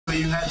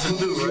you had to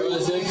do, right?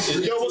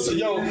 Yo, what's up?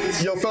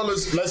 Yo,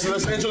 fellas, let's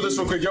intro this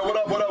real quick. Yo, what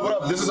up?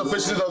 This is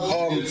officially the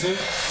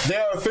they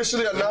are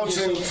officially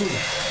announcing.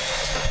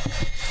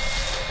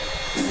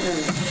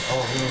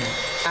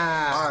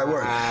 Alright,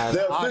 work.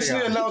 They're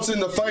officially announcing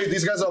the fight.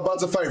 These guys are about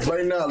to fight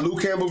right now.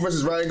 Luke Campbell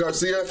versus Ryan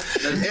Garcia.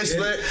 It's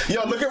lit.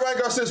 Yo, look at Ryan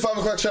Garcia's 5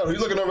 o'clock shadow. He's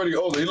looking already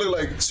older. He look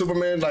like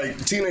Superman, like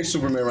teenage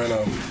Superman right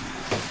now.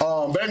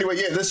 But anyway,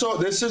 yeah, this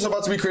is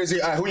about to be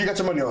crazy. Alright, who you got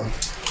your money on?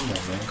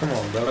 Come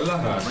on, bro.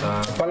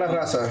 Pa la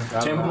raza.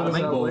 Campbell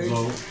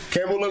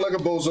look like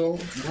a bozo.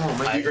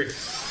 I agree.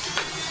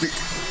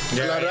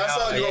 La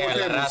raza, you over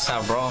La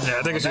raza, bro. Yeah,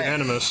 I think it's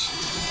unanimous.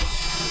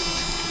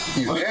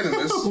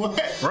 Unanimous?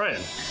 What?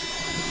 Ryan.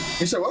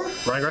 You said what?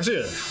 Ryan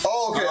Garcia.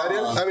 Oh,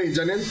 okay.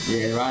 Janin?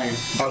 Yeah, Ryan.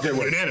 Okay,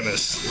 wait.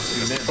 Unanimous.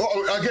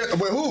 Oh, I get.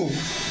 Wait, who?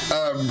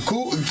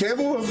 Cool.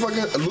 Campbell or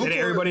fucking Luke? Did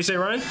everybody say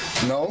Ryan?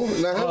 No,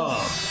 not him.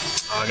 Oh,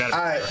 I got it.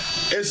 All right,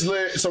 it's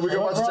lit. So we're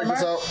about to check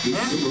this out.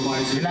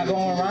 You're not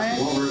going with Ryan?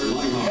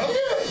 Hell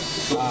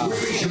yeah.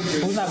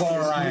 Who's not going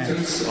with Ryan?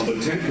 Of the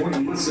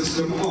 10-point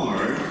system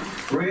are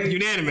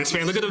Unanimous,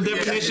 man. Look at the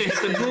definition.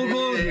 It's the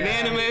Google.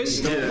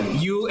 Unanimous.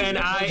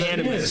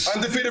 U-N-I-animous.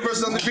 Undefeated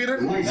versus undefeated?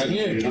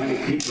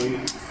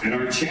 and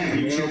our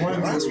championship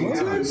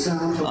the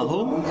sound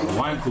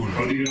of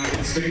the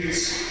United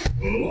States.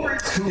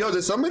 Yo,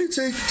 did somebody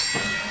take?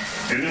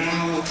 And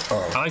now,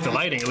 I like the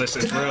lighting.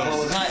 Listen, it's real.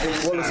 What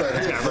is that?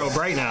 It's got real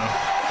bright now.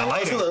 The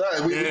lighting.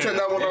 We turned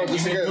that one on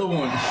just to get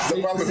the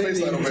proper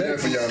face light over here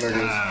for y'all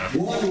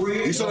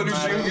niggas. You saw the new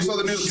stream? You saw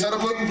the new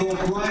setup look?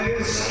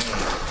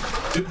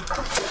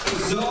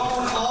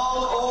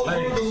 all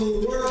over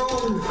the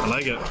world. I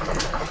like it.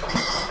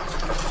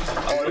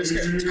 Oh, this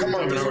guy. Come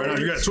on, Right now.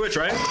 You got Twitch,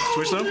 right?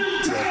 Twitch though?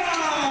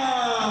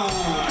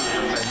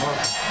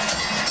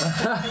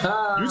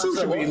 YouTube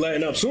should be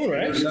letting up soon,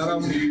 right?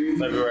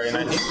 February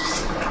 19th.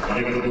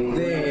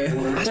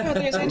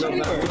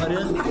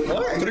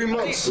 What? 3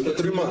 months.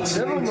 3 months.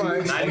 Never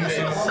mind. 90 days.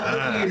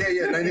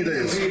 Yeah, 90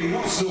 days.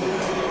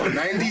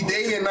 90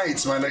 day and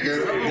nights, my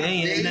nigga.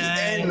 Days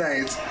and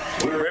nights.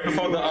 Right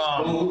before the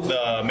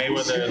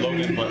Mayweather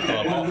Logan Paul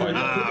fight.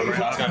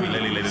 That's gonna be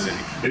Lily.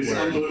 This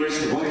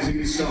unblemished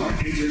rising star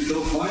enters the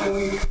final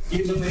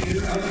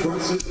eliminator at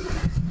CrossFit.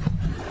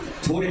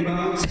 20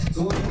 bouts,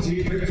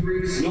 20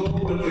 victories, no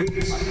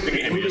defeats,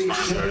 including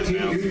 17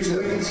 huge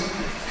wins.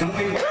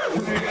 Coming way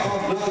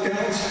off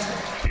knockouts,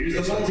 here's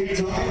the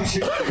multi-time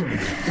champion,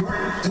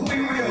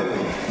 Teofimo,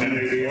 and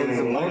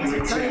the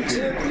lightweight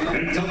champion,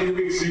 and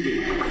WBC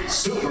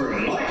super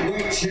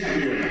lightweight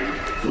champion.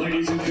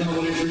 Ladies and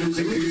gentlemen,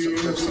 introducing to you,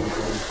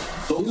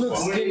 He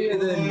looks skinnier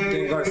than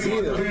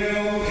Garcia.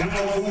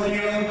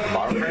 California.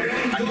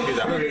 I can do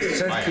that one.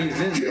 Chest keys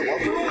in.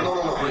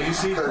 But you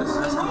see, that's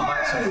the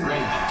bites are free.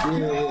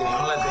 Yeah.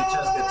 Don't let their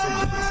chest get too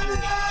juicy.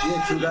 Yeah,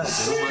 true that.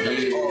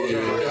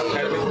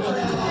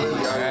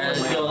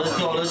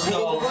 Let's go.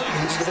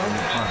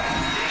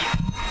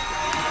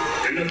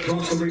 And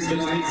across the ring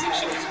tonight,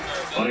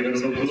 fighting in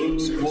the blue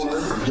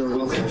corner,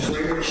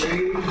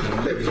 Shane.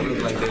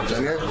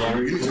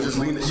 You need to just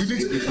lean. You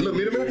need to look.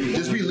 Wait a minute.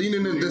 Just be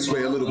leaning in this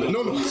way a little bit.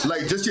 No,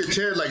 like just your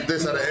chair like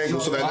this at an angle,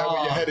 so that way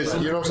your head is.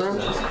 You know what I'm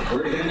saying?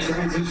 We're going to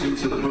transition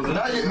to the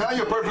Now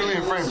you're perfectly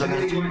in frame.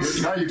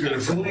 Now you're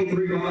good.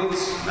 23 rounds,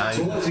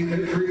 20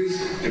 victories,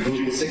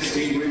 including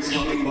 16 wins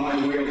coming by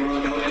way of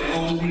knockout, and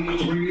only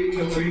 3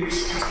 defeats.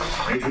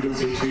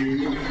 Introducing to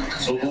you the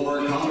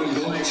former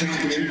Commonwealth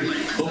champion, the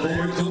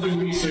former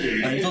WBC.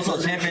 And he's also a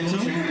champion too.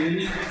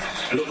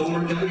 And the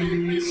former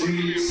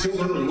WBC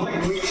silver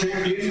lightweight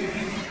champion,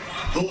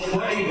 the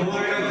fighting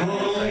Lion of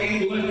all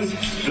England, and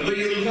the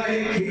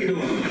United Kingdom,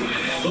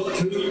 the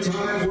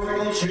 2-time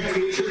world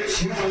championship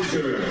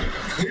challenger.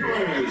 Here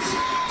is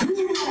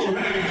Teofimo.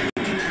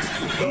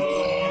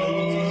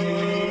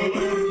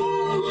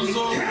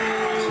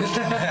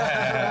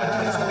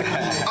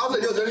 I was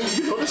like, yo, Danny,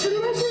 you know this shit? I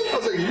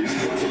was like, you.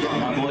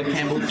 My boy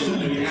Campbell.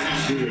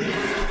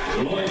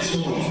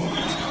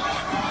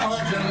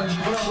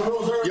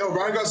 Yo,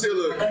 Ryan Garcia,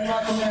 look.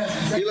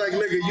 He like,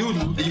 nigga, you.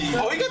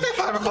 Oh, he got that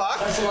 5 o'clock.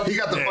 He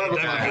got the 5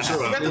 o'clock for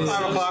sure. He got the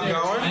 5 o'clock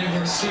going.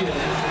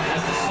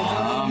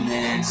 Oh,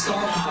 man.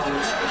 Star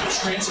power,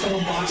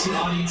 transform boxing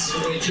audiences the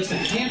way just a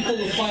handful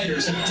of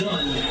fighters have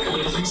done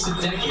in recent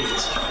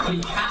decades. But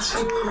he has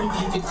to prove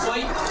he can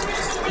fight.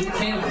 He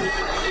can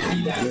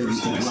be that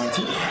person.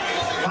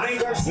 Ryan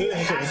Garcia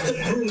has to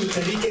prove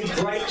that he can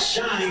bright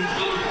shine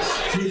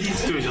through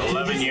these. Dude's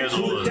 11 years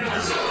old. And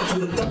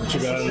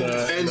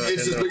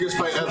it's his biggest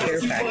fight ever.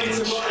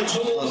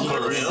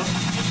 For real?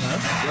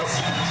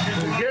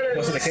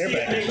 What's in the care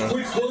package?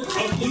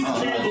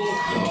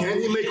 Can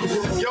he make?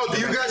 Yo, do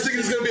you guys think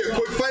it's gonna be a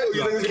quick fight, or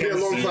you think it's gonna be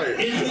a long fight?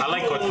 I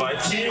like quick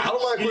fights. I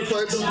don't mind quick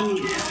fights.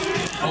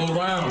 4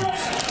 rounds.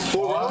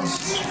 4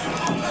 rounds?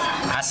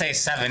 I I say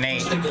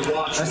 7-8.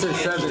 I said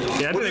 7.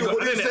 Yeah, What do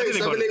you say?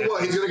 7-8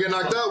 what? He's gonna get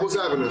knocked out? What's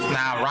happening?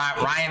 Nah,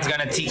 Ryan's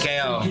gonna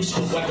TKO.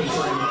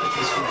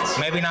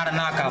 Maybe not a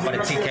knockout, but a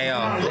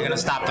TKO. They're gonna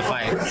stop the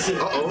fight.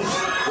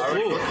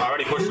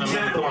 Already pushing him in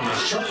the corner.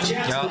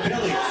 Yup.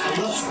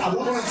 I love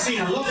what I'm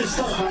seeing. I love this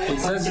stuff.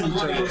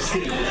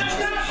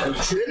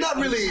 They're not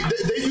really.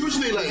 They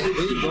usually like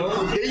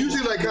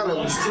kind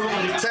of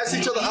test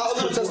each other out a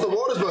little, test the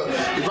waters. But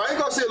Ryan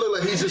Garcia look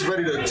like he's just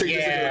ready to take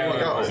this thing the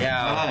fuck out.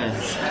 Yeah.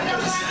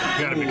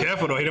 You gotta be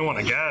careful though. He didn't want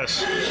to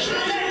gas.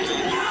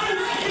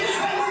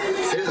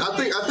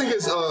 I think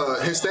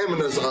his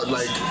stamina is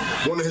like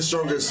one of his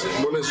strongest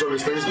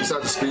things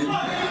besides the speed.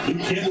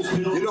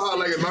 You know how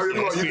like in Mario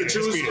Kart you could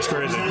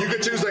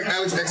choose like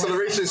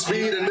acceleration,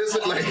 speed, and this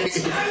like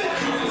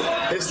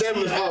his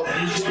stamina is up,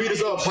 speed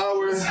is up,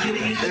 power, and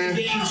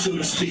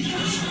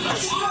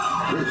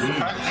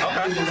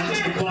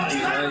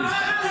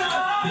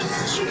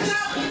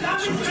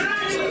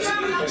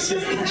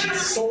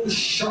so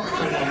sharp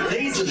right now,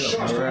 laser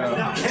sharp right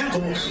now.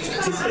 Campbell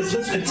is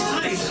lifting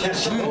tight.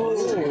 That's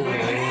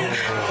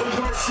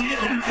Garcia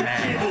now.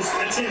 Campbell's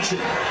attention.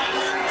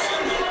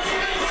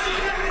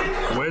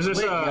 Where's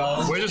this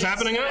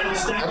happening at? I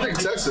think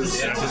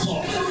Texas.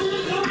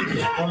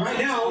 Right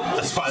now,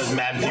 that's why there's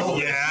mad people.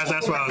 Yeah,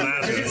 that's what I was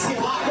asking.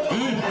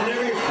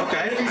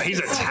 Okay. He's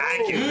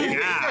attacking.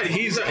 Yeah,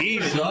 he's on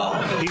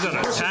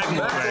attack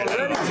mode right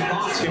now.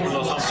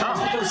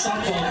 First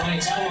southpaw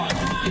Ryan's fought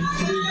in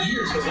 3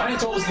 years, but Ryan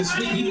told us this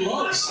week he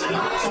loves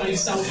fighting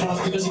southpaws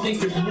because he thinks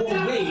there's more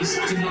ways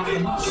to knock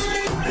them out.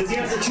 Because he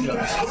has the two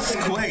guys.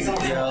 Quick,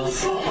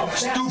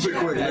 stupid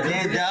quick.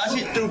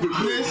 Stupid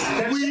quick.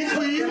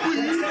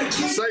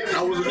 Psych,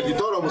 you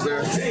thought I was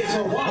there.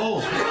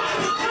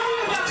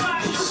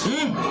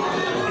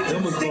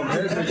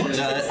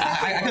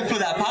 I can feel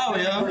that power,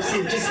 yo.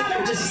 It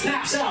just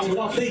snaps out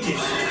without thinking. He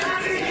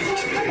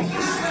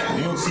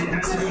has to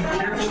be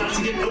careful not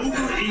to get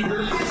over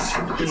eager.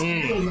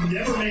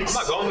 Never makes.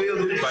 I'm not going for the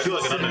other dude, but I do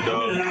like an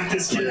underdog. The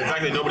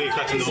fact that nobody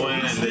expects him to win,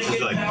 and this is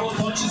like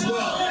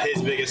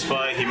his biggest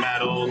fight. He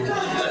mad old. like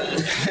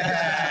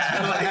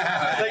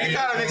it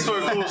kind of makes for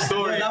a cool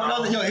story.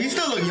 Yo, he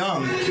still look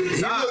young.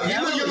 He look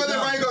younger than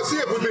Ryan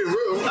Garcia, if we're being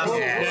real.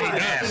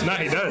 Yeah,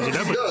 he does. He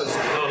definitely does.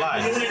 No lie.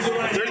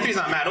 33's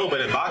not mad old,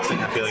 but in boxing,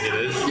 I feel like it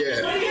is.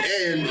 Yeah,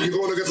 and you're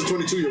going against a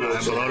 22-year-old.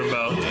 That's a lot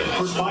about.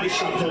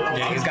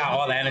 Yeah, he's got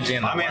all the energy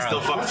in the My man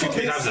still fucks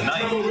 2-3 times a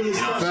night.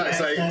 Facts,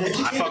 like I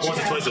fuck once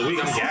or twice a week.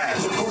 I'm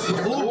gassed.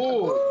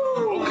 Ooh.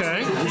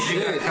 Okay.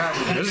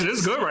 This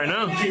is good right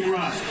now.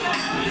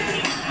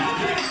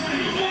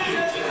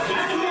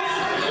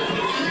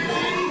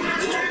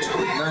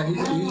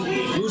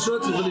 Blue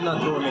Shorts is really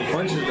not throwing no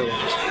punches though.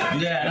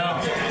 Yeah, no.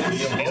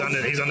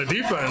 He's on the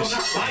defense.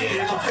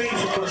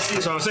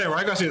 So I'm saying,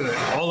 right? I see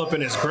all up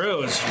in his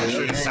grills.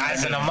 He's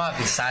sizing him up.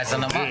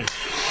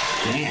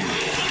 Damn.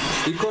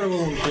 He caught him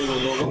with To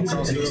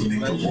make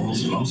the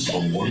world's most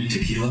awarded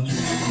tequila,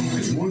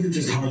 it's more than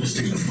just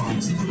harvesting the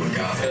funds of the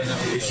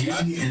agave. It's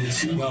using it in a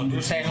two-round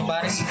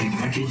recipe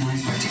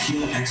recognized by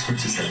tequila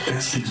experts as the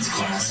best in its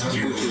class.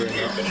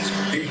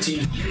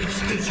 18 years,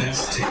 the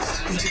best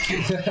taste in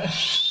tequila.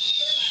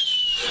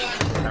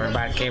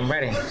 Everybody came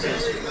ready.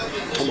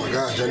 oh my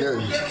God,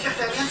 Janelle.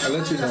 I'll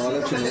let you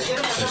know.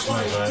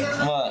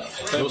 What?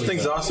 Those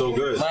things are so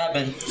good. What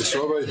happened? The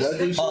strawberry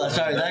daiquiri? Oh, the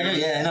strawberry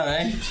daiquiri? Yeah, I know,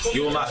 right?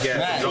 You will not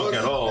get drunk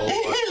at all.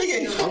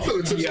 I'm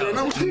feeling tipsy right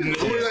now. I'm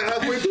only like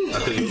halfway through.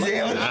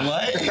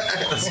 What?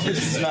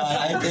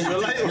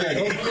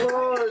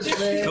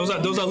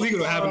 Those are legal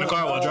to have in the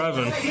car while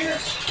driving.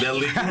 They're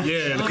legal.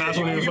 Yeah, the cops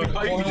won't even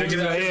fucking.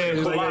 Yeah,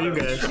 he's like, yeah, you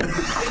guys.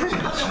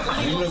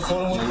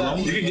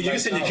 You can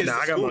send your kids to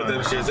school with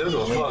them shits. They don't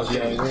give a fuck.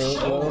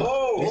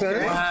 Oh,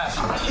 okay.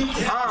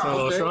 A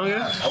little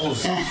stronger? I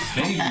was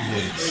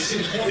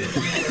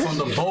from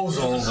the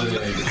bozo over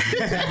there.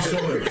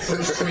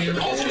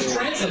 Always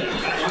translate.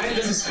 Ryan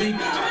doesn't speak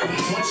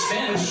much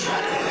Spanish,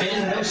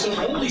 and also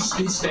only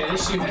speaks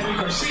Spanish to Henry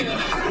Garcia,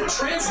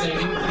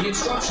 translating the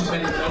instructions of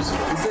Henry Garcia.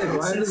 He said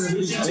Ryan doesn't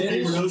speak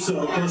Spanish.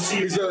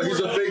 He's a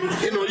fake,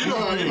 you know he's an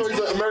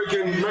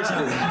American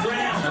Mexican.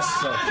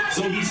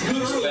 So he's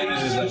good.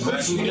 Spanish is like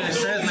Mexican.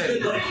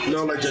 No,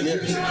 like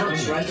Janelle.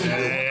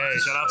 Hey,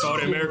 shout out to all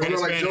the American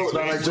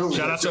Hispanics.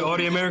 Shout out to all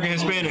the American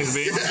Hispanics,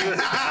 baby. You know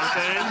what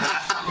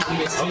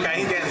I'm saying? Okay,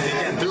 he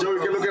getting through. Joey,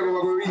 can look at me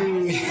while we're eating.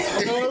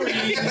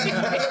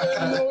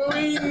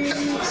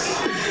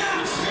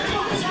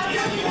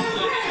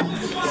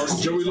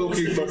 Joey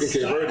low-key fucking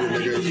Cape Verde,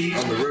 nigga,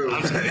 on the real.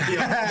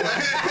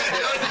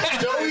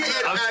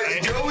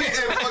 Joey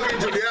and fucking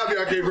Juliabi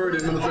are Cape Verde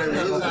in the family.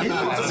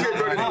 This is Cape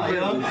Verde in the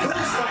family.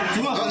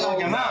 You want to knock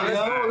him out, yo.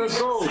 Let's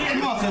go.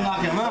 You want to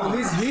knock him out.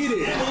 He's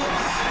heated.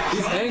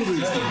 He's angry.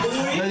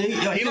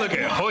 He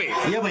looking Hoyt.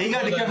 Yeah, but he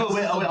got to be careful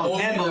with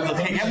Campbell.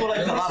 Campbell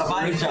likes a lot of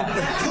body shots.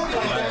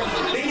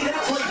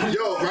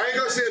 Yo, Ryan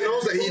Garcia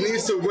knows that he needs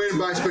needs to win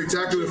by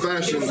spectacular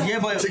fashion to get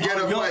a fight, to get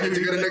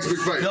a next big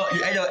fight. Yo,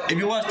 if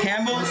you watch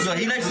Campbell,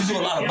 he likes to do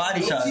a lot of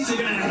body shots.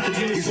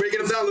 He's breaking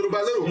them down little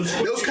by little.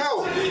 Those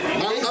count.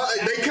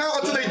 They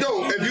count until they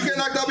don't. If you get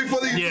knocked out before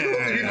it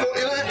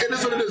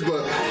is what it is,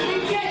 but.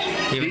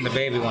 Even the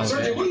baby ones.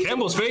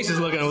 Campbell's face is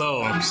looking a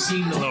little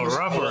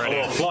rough already. A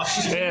little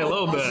flushed. Yeah, a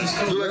little bit.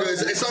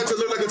 It's starting to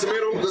look like a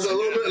tomato. There's a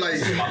little bit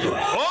like.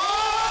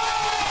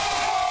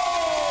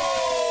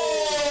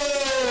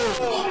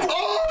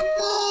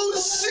 Oh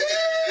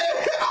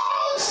shit!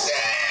 Oh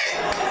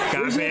shit!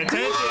 Gotta pay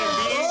attention, B.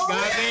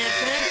 Gotta pay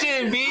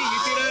attention, B. You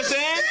see what I'm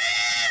saying?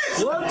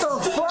 What the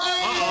fuck?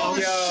 Oh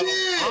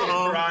shit!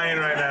 Ryan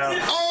right now.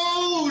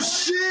 Oh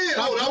shit!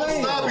 Oh, that was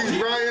Snobby's,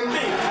 Brian.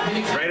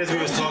 Right as we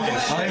was talking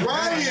shit.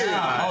 Brian!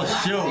 Oh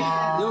shoot!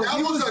 That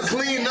was a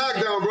clean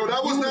knockdown, bro.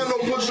 That was not no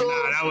push off.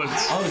 Nah, that was.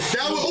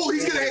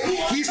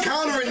 He's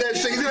countering that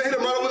shit. He's gonna hit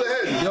him right over the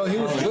head. Yo, he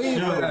was bleeding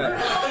for that.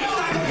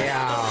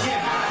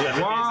 Yeah,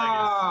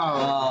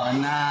 Wow. Oh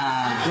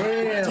nah!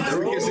 Damn.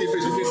 We can't see your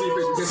face. We can't see your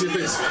face. We can't see your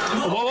face.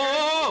 Whoa!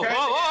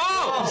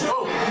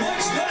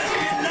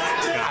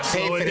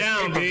 Slow it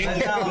down, B. Yo,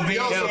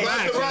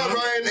 survive the round,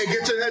 Ryan, and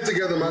get your head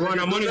together, man. Run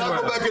our money's Don't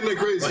worth. go back in there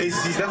crazy. He's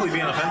definitely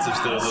being offensive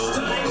still,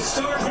 though. He's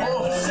slow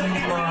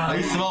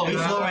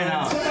right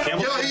now. Yo,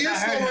 he is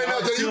slow right now.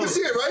 You can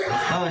see it, right?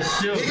 Oh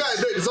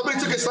shoot! Somebody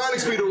took his sonic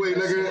speed away,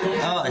 nigga.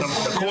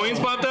 The coins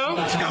popped out?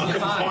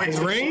 His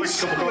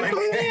rings? Oh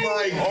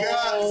my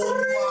god.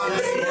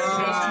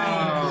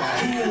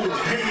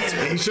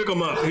 He shook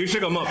him up. He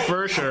shook him up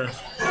for sure.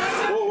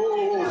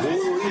 Whoa. Let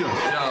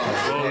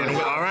him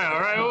go. All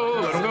right.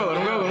 Oh, let him go.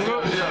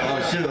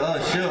 Oh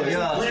shoot!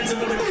 Yeah.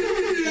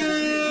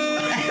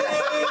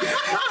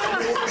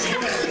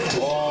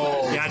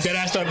 Yeah, I dead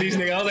ass up these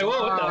niggas. I was like,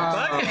 whoa, what the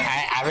fuck?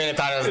 I really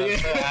thought it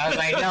was. I was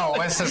like, no,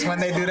 what's this when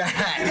they do that?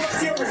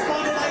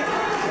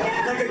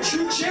 Like a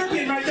true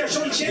champion right there,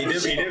 showing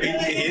championship.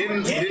 He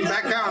didn't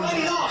back down.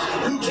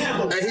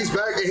 And he's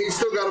back, and he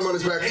still got him on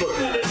his back foot.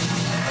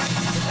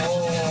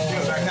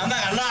 I'm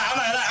not gonna lie.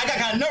 I got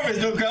kind of nervous,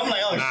 dude. Cause I'm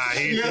like, oh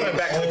He went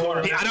back to the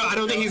corner. I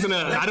don't think he's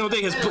gonna. I don't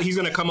think he's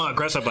gonna come out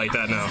aggressive like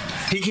that now.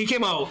 He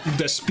came out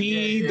the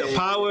speed, the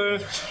power.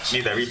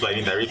 Need that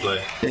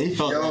replay. Yeah, he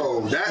felt Yo,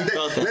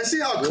 let's see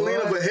how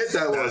clean of a hit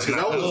that was. Cause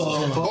that was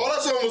all I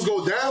saw him was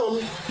go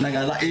down.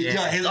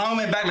 His arm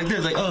went back like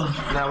this, like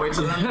Now wait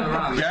till the end of the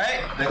round.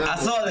 right? I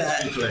saw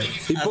that.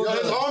 He Yo, pulled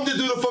his arm did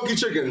do the funky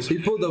chicken. He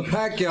pulled a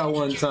Pacquiao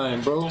one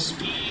time, bro.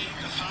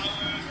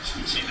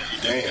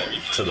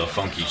 Damn. To the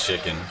funky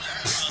chicken.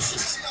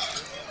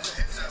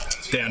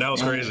 Damn, that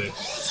was crazy.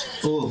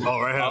 Ooh. Oh,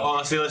 right here. Oh,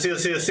 let's see.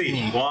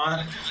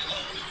 One.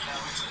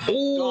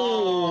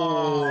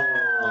 Ooh.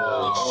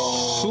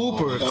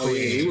 Super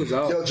clean. He was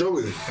out. Yo,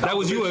 Joey. That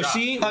was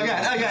UFC? I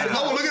got it.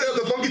 Oh, look at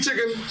the funky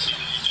chicken.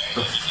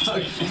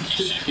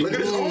 Look at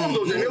his arm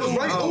though, It was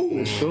right.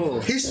 Oh,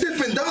 Sure. he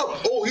stiffened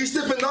up. He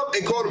stiffened up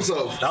and caught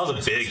himself. That was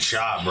a big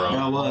shot, bro.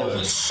 That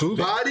was.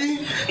 Super. Body?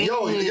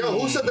 Yo,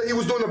 who said that he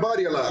was doing the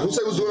body a lot? Who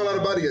said he was doing a lot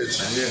of body hits?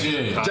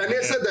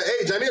 Janier said that.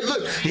 Hey, Janier,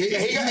 look. He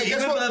got, and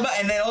guess what?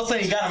 And then also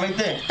he got him right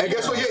there. And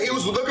guess what? Yeah, he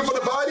was looking for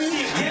the body.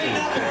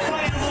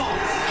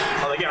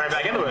 Oh, they get right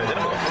back into it. They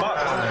don't give a fuck.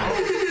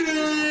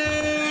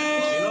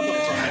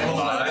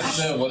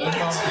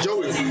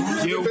 Joey, can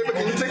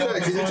you take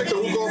that? Can you take the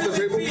hook off the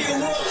table?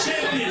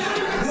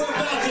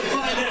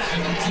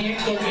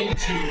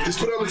 Just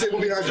put it on the table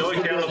behind you. Joey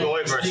can't look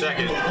away for a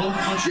second.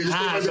 Yeah, just put it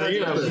right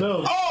behind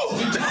you. Oh!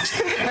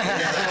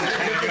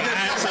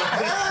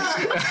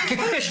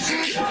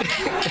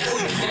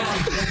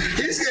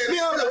 He scared me.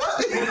 I was like, what?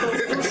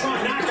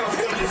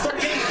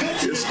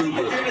 You're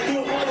stupid.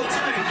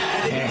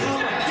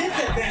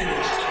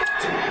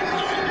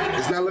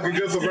 It's not looking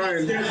good for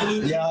Brian. Yeah.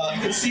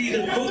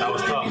 That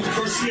was tough.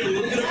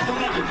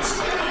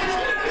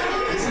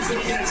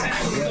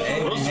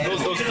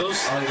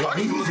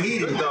 He's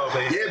heated.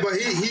 Yeah, but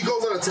he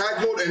goes on attack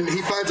mode and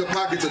he finds a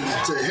pocket to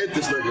hit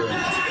this nigga.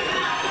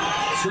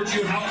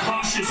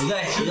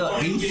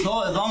 He's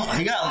so his own.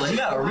 He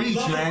got a reach,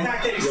 man.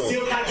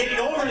 Still not getting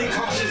overly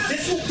cautious.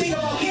 This is the thing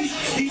about these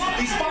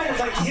fighters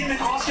like him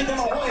and Oscar De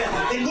La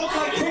Hoya. They look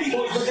like pretty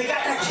boys, but they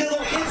got that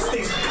killer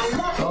instinct. I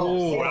love it.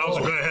 Oh, that was a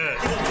good hit.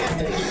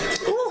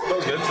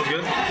 That was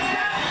good.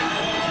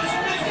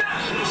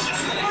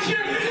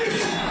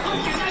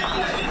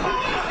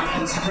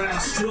 This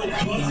crowd's still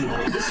buzzing.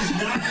 This is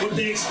not what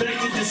they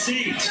expected to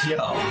see.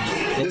 Yo.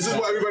 This is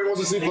what everybody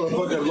wants to see for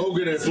fucking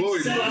Logan and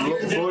Floyd.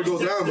 Floyd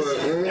goes down, but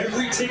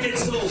Every ticket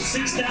sold,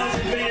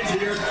 6,000 fans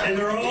here, and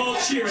they're all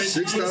cheering.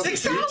 6,000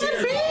 fans?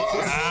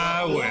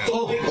 I win.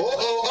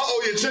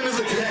 Your chin is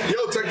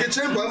yo, tuck your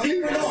chin, puppy. I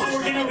don't know how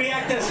we're gonna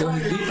react that So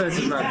his defense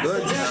is not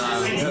good.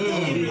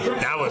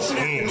 That was.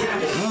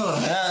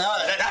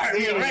 That hurt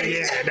me already.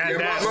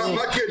 Yeah,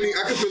 My kidney, I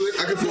can feel it.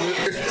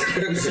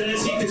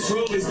 Says he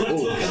controlled his left hook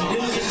a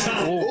million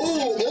times.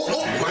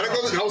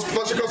 That was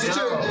flush across the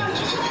chin.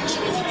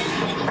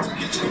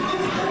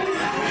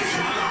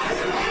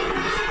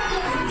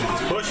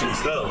 Pushing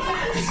still.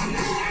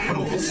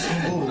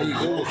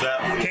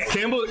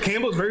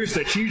 Campbell's very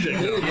strategic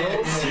though.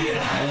 Yo,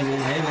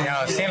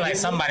 it seems like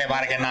somebody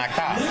about to get knocked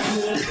out.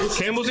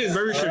 Campbell's is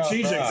very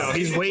strategic though.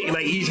 He's waiting,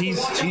 like he's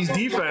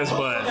defense,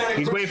 but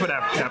he's waiting for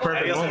that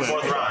perfect moment.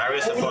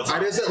 I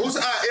didn't say who's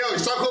yo,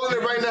 start calling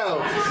it right now.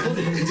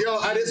 Yo,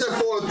 I didn't say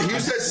 4. You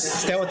said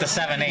still with the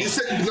 7-8. You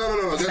said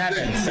no.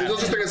 There's no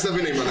such thing as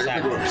 7-8, man. I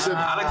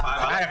like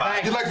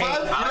 5. You like 5? You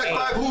like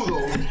 5 who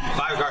though?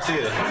 5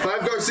 Garcia.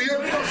 5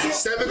 Garcia?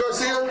 7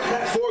 Garcia?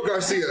 4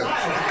 Garcia.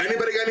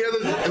 Anybody got any other?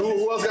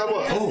 Who else got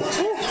what?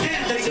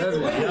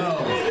 7. No.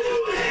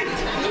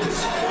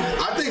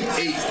 I think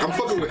 8. I'm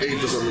fucking with 8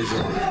 for some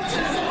reason.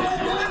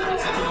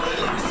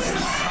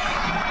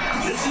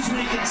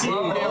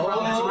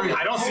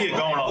 I don't see it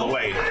going all the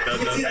way.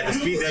 At the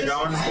speed they're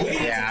going.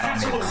 Yeah, I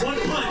don't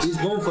need He's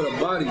going for the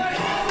body.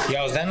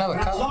 Yo, is that another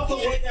cup? You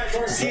need a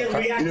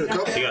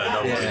cup? You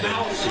got a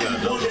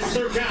double.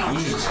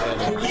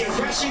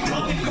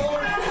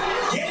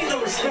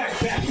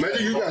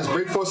 Imagine you guys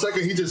break for a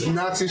second, he just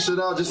knocks his shit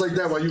out just like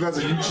that while you guys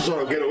are just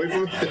trying to get away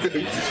from it.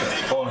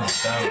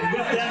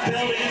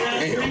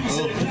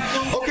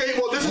 Okay,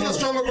 well this is a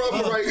stronger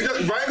round for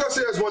Ryan. Ryan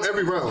Garcia has won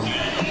every round,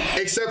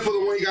 except for the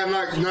one he got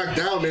knocked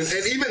down in.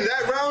 And even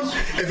that round,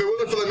 if it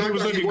wasn't for the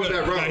knockdown, he won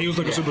that round. Yeah, he was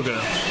looking super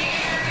good.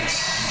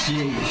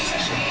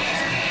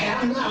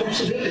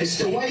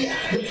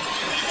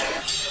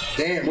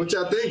 Damn, what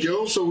y'all think,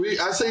 yo? So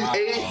I say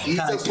 8, he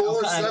says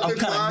 4, 7, 5. I'm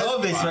kind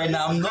of nervous right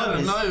now. I'm kind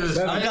of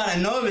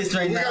nervous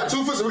right now. We got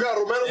 2 for, we got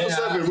Romero for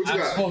 7. What you got?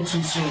 I spoke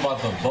too soon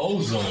about the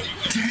bozo.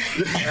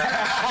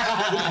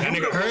 That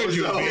nigga heard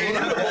you, man.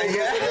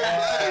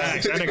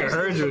 That nigga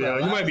heard you, yo.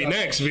 You might be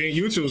next, man.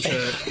 YouTube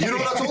chat. You know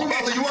what I told him?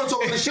 I was like, you want to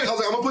talk this shit? I was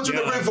like, I'm going to put you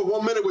in the ring for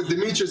 1 minute with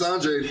Demetrius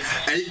Andre.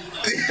 And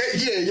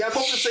yeah,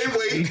 both the same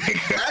weight.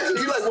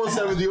 Actually, he like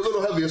 170. You're a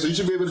little heavier, so you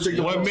should be able to take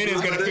the 1 minute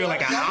is going to feel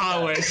like an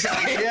hour.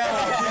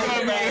 Yeah.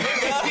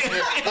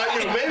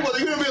 Mayweather,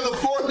 you're gonna be on the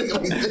floor,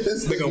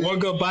 nigga. One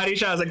good body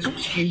shot, like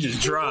you just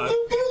drop.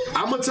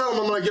 I'm gonna tell him,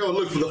 I'm like, yo,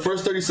 look, for the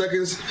first 30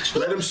 seconds,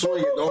 let him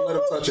swing it, don't let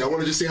him touch it. I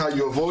want to just see how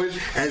you avoid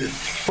and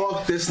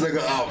fuck this nigga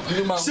up.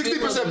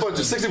 60%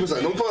 punches,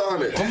 60%. Don't put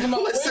on it.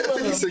 Let's set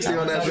 50-60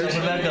 on that bitch.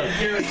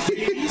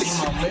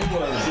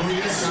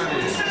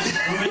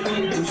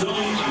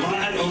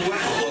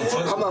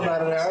 I'm not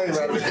mad at that. I ain't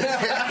mad at that.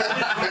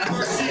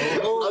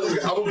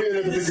 I'm gonna be in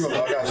there to pick you up. I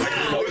got you.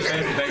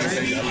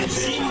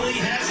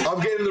 I'm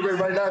getting in the ring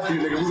right after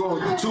you, nigga. We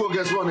going 2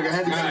 against 1, nigga.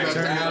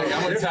 Handicap. I'm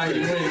gonna tag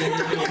you in,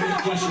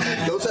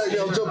 nigga. Don't tag me,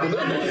 I'm jumping.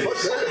 Fuck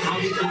that.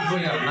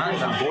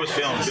 Force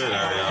feeling good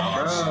out here.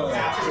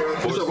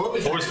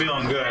 Force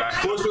feeling good.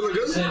 Force feeling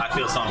good? I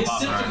feel something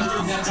popping right now.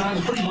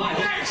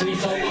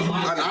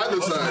 On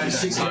either side.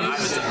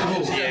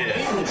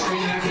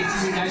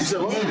 Yeah. You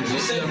said what?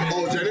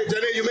 Oh,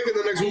 Jenny, you making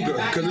the next hookah?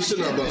 Because this shit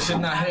not about. Shit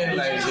not here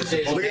like this.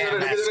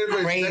 That's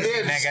crazy,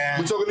 nigga.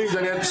 We're talking to you,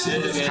 Jenny.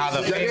 How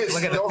the face,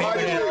 look at the face.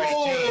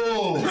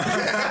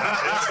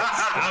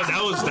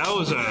 That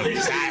was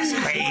that's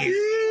crazy.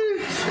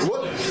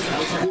 What?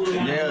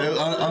 Yeah, it was a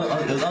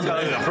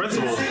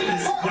principle.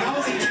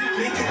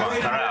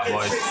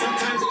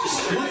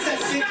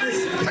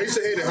 I used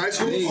to hate in high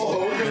school. Good.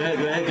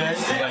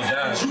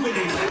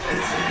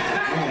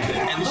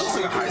 It looks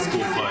like a high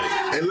school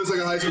fight. It looks like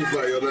a high school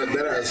fight, yo.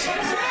 That ass. I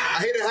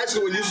hated high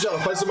school when you used to try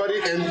to fight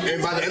somebody,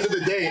 and by the end of the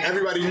day,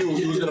 everybody knew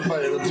you was gonna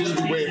fight. And just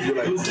be waiting for you,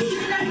 like,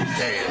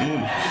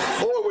 damn.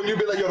 Or when you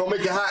be like, yo, don't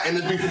make it hot, and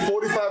there'd be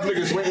 45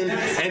 niggas waiting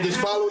and just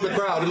following the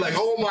crowd. They're like,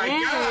 oh my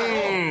god.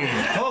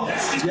 Oh,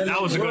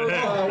 that was a good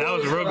hit. That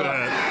was a real good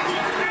hit.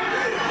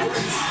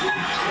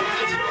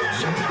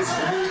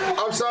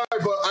 I'm sorry,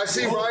 but I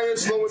see Ryan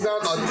slowing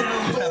down. The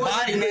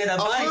body, man. The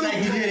body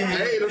like you did.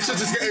 Hey, them shit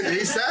just getting.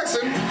 He's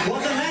taxing.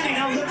 Well, the landing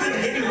now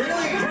getting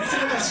really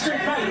aggressive with a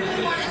straight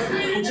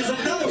right, which is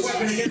another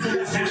weapon against the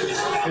left hand.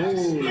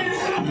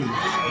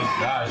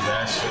 Gosh,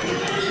 that shit.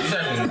 He's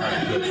actually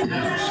not good.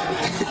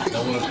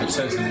 Don't want to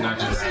potentially knock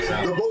his ass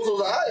out. The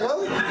Bozo's alright, huh?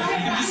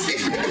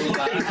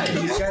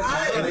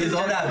 It's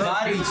all that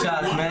body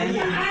shots, man.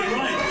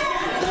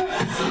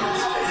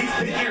 He's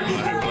been here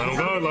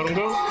before. Let him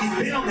go. He's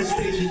been on this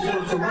stage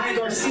before. For Ryan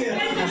Garcia,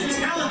 as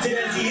talented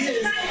as he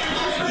is,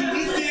 he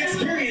needs to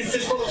experience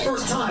this for the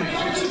first time.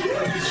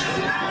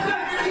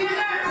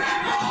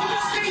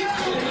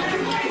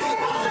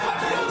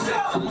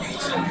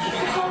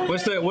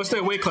 What's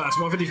that weight class?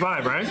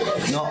 155, right?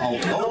 No,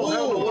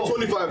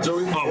 125,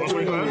 Joey. Oh,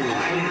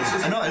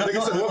 125? No, I think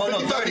it's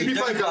 155. He be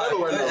fighting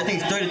Canelo right now. I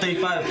think it's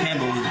 30-35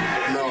 Campbell.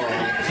 No. I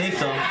think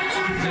so.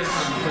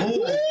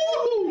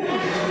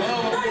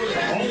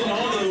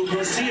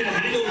 Garcia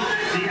handled the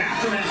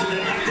aftermath of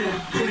that knockdown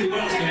pretty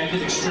well. He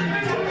did extremely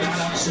well. Got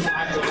up,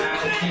 survived the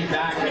round, came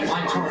back, and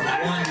my turn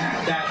won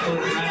that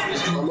third round.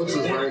 How much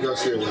is Ryan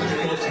Garcia winning?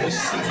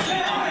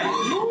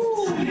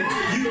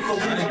 Beautiful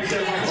right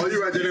there. Oh,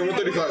 you're right, Jenny.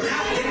 135.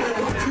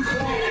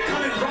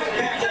 Coming right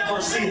back at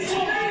Garcia.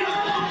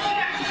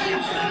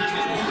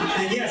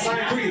 And yes, I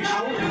agree.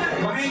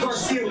 Ryan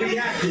Garcia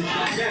reacted.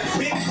 That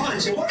big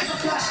punch. It wasn't a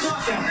flash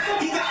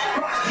knockout. He got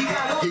rocked. He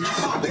got up.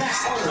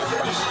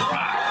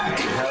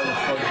 Hell the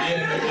fuck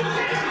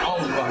yeah,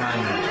 always behind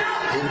me.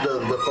 He's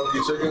the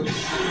funky chicken.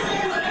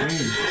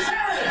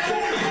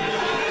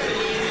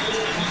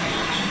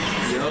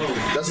 Yo,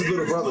 that's his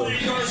little brother.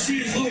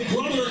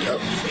 Yep.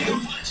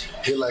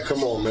 He like,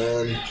 come on,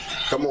 man.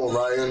 Come on,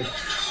 Ryan.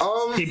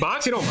 He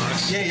box? He don't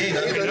box. Yeah, he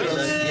does. I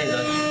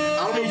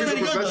don't know if he's a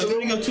professional.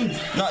 Pretty good too.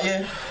 Not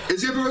yet.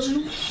 Is he a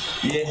professional?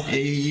 Yeah,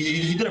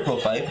 he did a pro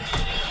fight.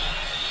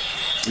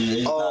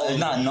 It's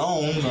not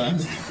known,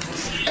 but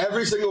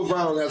every single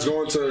round has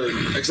gone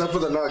to, except for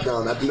the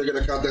knockdown. I think they're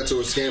gonna count that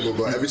to a scandal,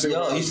 but every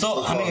single round. You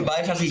saw how many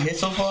body shots he hit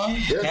so far?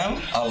 Yeah,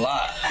 a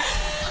lot.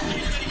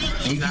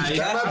 I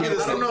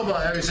don't know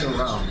about every single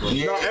round, bro.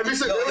 Yeah. No, every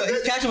single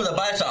he's catching with a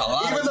body shot a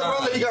lot. Even the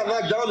round that he got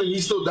knocked down and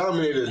he still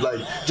dominated. Like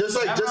just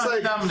like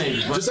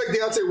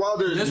Deontay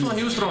Wilder. This one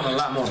he was throwing a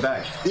lot more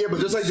back. Yeah, but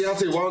just like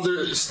Deontay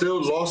Wilder still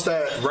lost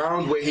that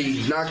round where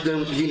he knocked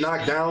down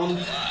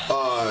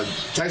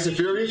Tyson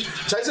Fury.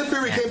 Tyson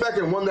Fury came back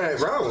and won that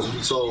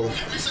round. So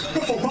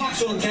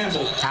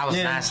That was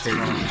nasty,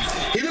 man.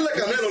 he looked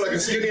like Canelo, like a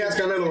skinny ass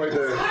Canelo right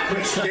there.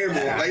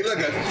 Campbell, like he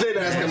looked like a thin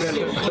ass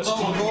Canelo.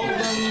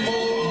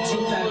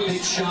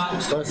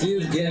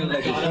 Garcia's getting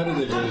like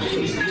competitive.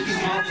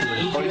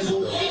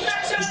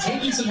 He's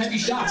taking some heavy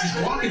shots. He's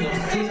blocking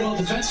them pretty well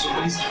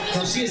defensively.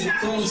 Garcia's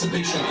throwing some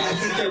big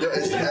shots. Do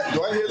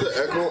I hear the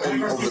echo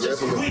over there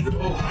from the?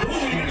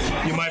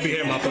 You might be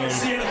hitting my phone.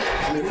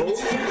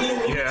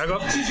 Yeah, echo.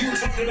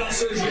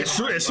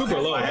 It's super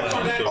low.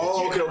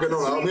 Oh, okay, no,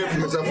 I'm here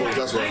from his headphones.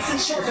 That's right.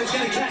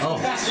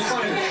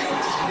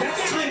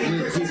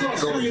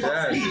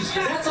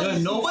 Yo,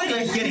 nobody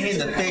likes getting hit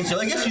in the face. Yo,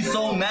 I guess you're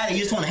so mad that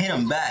you just want to hit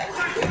him back.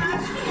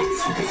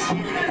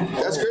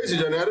 That's crazy,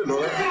 Johnny. I didn't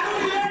know that.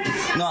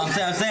 No, I'm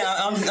saying,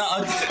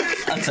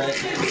 I'm saying.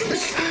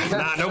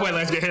 Nah, nobody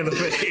likes getting hit in the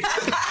face. I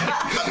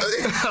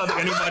don't think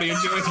anybody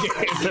enjoys getting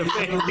hit in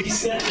the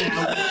face.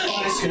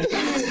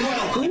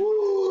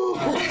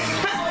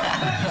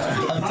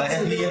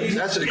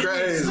 That shit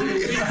crazy. I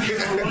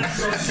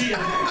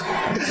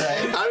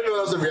didn't know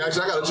that was a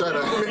reaction. I gotta try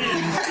that.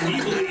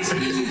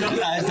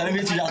 It's telling me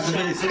to out the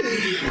face.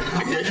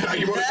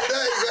 You want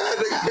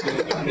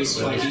to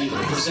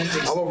say that?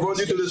 I'm gonna run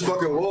you through this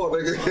fucking wall,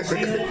 nigga.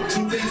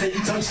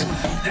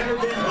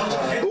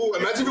 Ooh,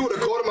 imagine if you would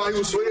have caught him while he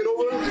was swinging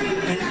over him.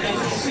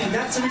 And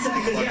that's the reason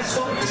because he has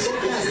so fast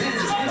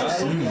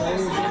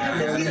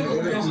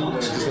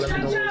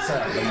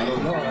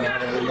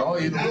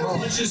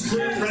punches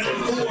through right at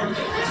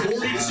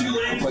 42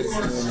 landing for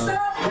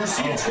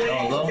Garcia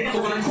 20.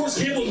 But of course,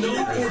 Campbell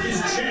known for his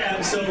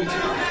jab, so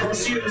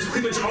Garcia is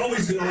pretty much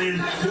always going to land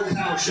more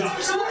power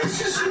shots.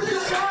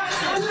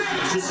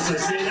 Just as I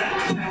say that,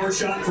 power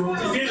shot for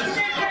Campbell.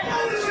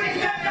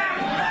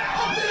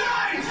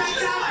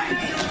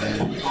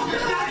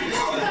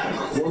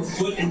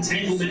 Foot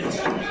entanglement.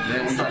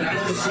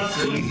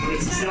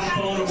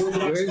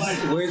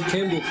 Where's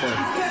Campbell from?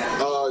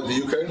 The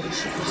UK.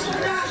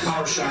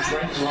 Power shots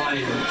right in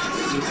line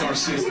with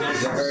Garcia's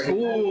numbers.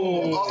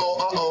 Ooh.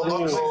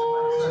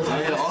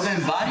 All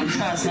them body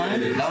shots, man.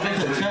 That'll make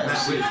them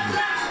touch.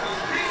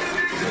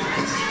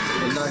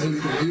 No,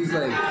 he's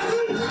like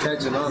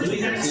catching on to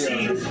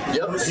Garcia.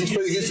 Yep, he's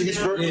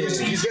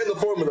getting the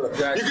formula.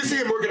 You can see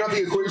him working out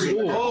the equation.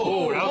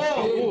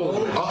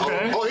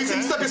 Oh, he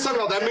stuck his tongue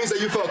out. That means that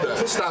you felt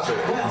that. Stop it.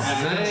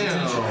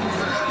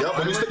 Damn. Yep,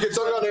 when you stick your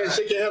tongue out there and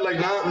shake your head like,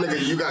 nah, nigga,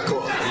 you got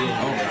caught.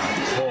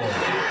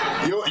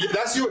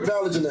 That's you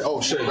acknowledging that.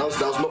 Oh shit, that was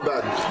my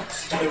bad.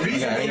 The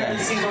reason we haven't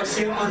seen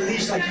Garcia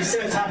unleashed, like you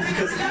said, Tom,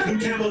 because Luke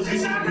Campbell is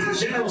using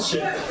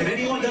generalship. If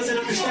anyone doesn't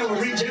understand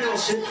what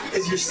generalship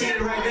is, you're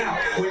standing right now.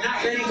 We're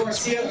not letting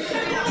Garcia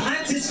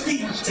plant his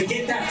feet to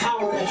get that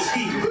power and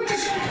speed.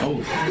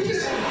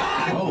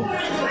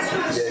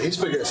 Yeah, he's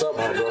figuring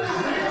something out, bro.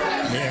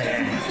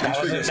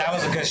 That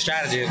was a good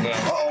strategy, bro.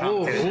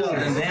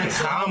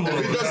 Combos.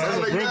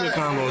 Real good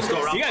combos.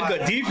 You got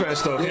good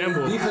defense, though,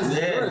 Campbell.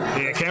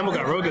 Yeah, Campbell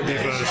got real good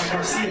defense.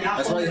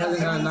 That's why he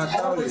hasn't gotten knocked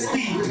out yet.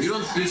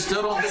 You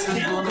still don't think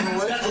he's going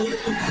away?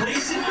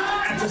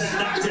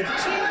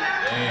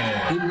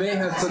 He may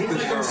have took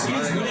this down.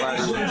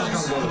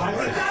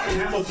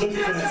 Campbell's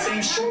looking for that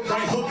same short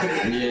right hook.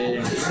 There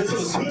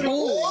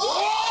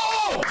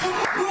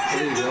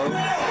you go.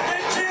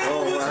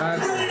 Oh, what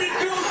happened?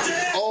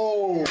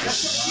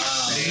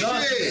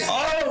 Shit.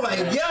 Oh my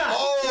god.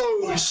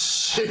 Oh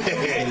shit. A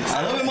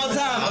little bit more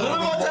time.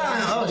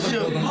 Oh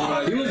shoot.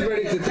 He was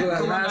ready to throw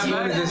that last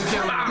one and just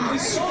come out. We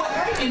saw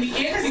in the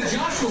Anthony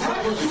Joshua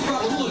fight where Cooper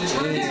Abdullah is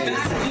trying to get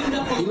back and end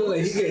up He looked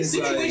like he getting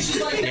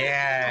situations like that.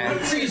 Yeah.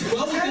 Referee is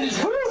well within his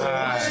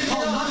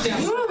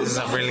This is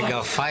a really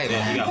good fight, He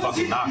man. got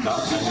fucking knocked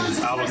out.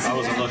 I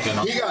wasn't looking.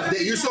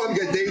 You saw him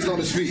get dazed on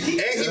his feet,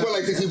 and he went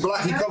like this. He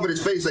covered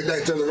his face like that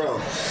and turned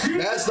around.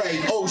 That's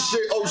like, oh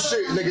shit,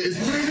 nigga, it's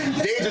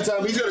danger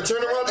time. He's gonna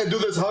turn around and do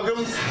this, hug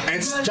him,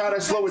 and try to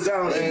slow it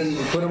down and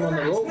put him on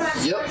the rope.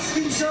 Yep.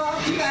 Keep your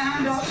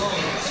hand up.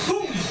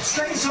 Boom.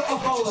 Straight shot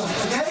of bowler.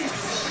 Okay.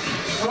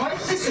 All right.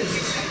 Listen.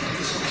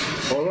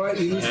 All right,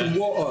 you need some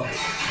water.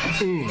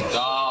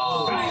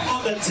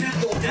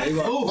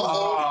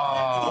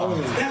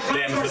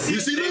 Damn, you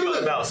see that about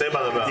the belt? Say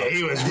about the belt. Yeah,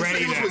 he was ready.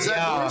 He was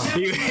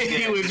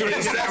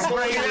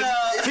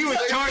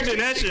charging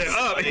that shit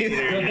up. He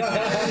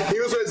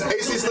was with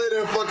AC Slater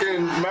and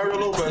fucking Mario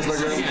Lopez. Like,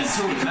 he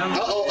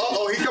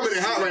coming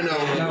in hot right now.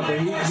 Nah, but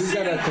he's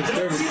got a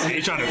conservative.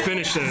 He's trying to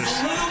finish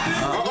this.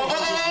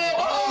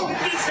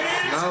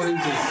 Now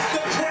he's just.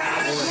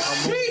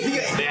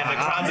 Damn, the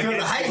crowd's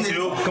against him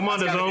too. Come on,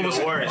 there's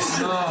almost worse.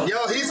 Yo,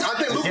 I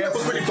think Luke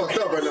was pretty fucked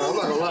up right now. I'm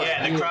not gonna lie.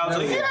 Yeah, the crowd's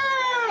like,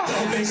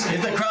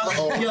 If the crowd,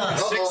 yo,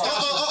 don't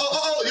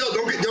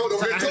get told.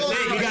 That's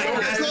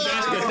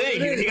the thing.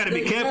 He got to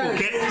be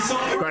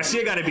careful.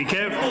 Garcia got to be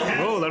careful.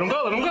 Oh, let him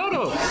go though.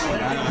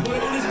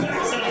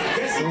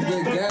 Don't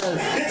get gas.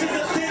 This is the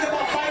thing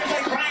about fighters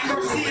like Ryan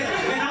Garcia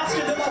and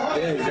Oscar De La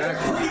Hoya. Yeah,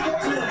 exactly. Pretty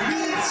much with a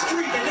mean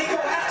streak, and they go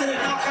after the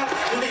knockout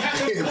when they have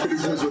to. Pretty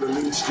much with a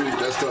mean streak.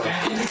 That's tough.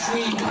 And in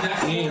between that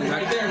corner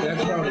right there,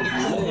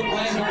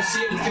 Ryan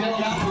Garcia and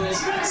Canelo Alvarez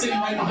sitting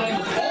right behind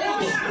them. All of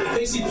them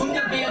basically put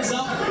their hands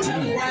up,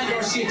 telling Ryan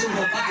Garcia to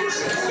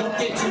relax. Don't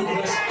get too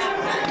aggressive.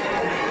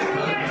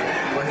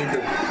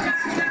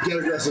 Get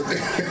aggressive.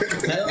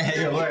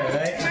 Your word,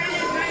 right?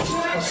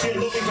 Garcia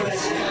looking for that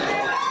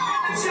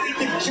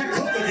instinctive check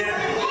hook again.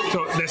 So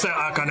they said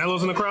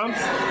Canelo's in the crowd?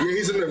 Yeah,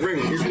 he's in the ring.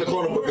 He's in the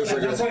corner for this, I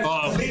guess.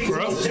 Bro?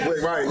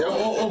 Wait, Ryan,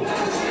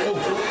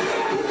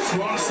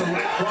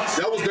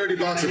 that was dirty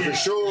boxing for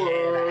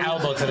sure.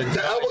 Elbow to the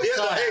elbow,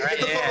 yeah, hey, get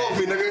the fuck off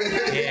me,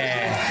 nigga.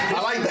 Yeah.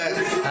 I like that.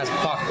 That's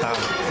fucked up.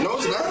 No,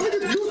 it's not, nigga.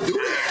 You do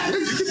that.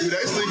 You can do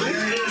that. It's legal.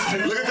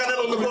 Look at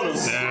Canelo in the corner.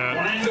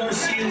 Ryan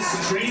Garcia's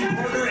training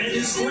partner and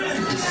his friend.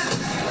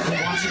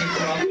 Watching the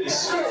crowd,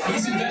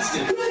 he's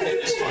invested in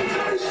this fight.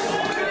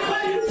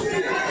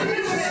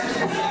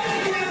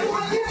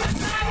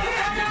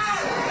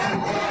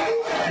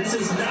 This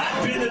has not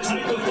been the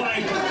type of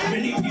fight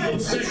many people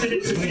expected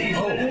it to be.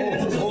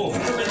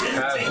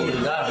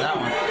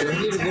 They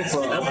need to go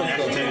for an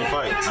uppercut.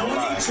 fight.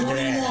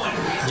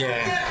 Yeah.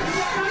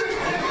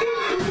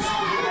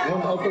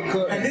 One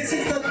uppercut. And this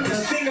is the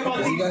thing about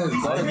these. You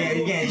getting tired, man?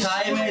 You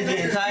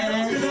getting tired,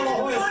 man? We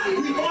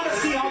want to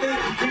see how they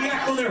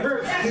react when they're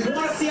hurt. We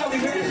want to see how they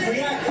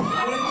react when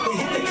they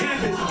hit the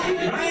canvas.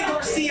 Ryan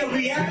Garcia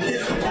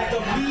reacted like a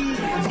mean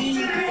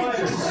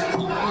fighter.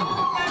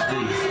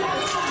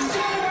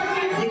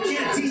 You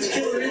can't teach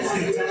killer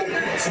instinct.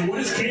 So what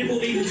does Campbell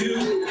need to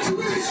do to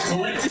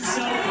collect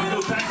himself and go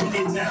back on the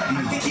attack? I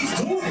think he's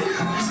doing it.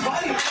 He's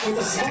fighting with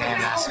a smart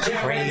that's power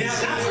jab right now,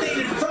 crazy. not staying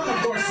in front of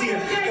Garcia.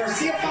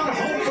 Garcia found a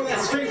home for that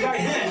straight right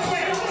hand.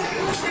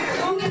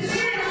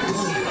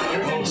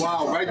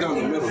 Wow, right down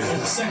the middle.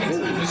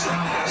 Second time this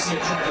round, Garcia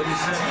tried to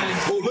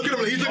Oh, look at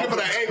him. He's looking for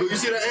that angle. You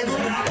see that angle?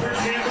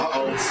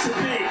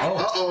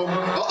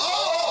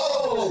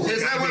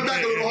 His head went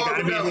back a little hard.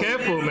 You gotta be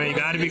careful, man. You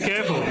gotta be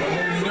careful.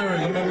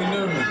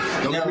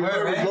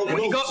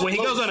 When he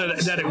goes on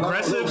that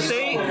aggressive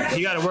state,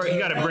 he gotta bring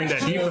that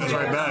defense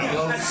right back.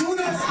 As soon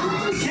as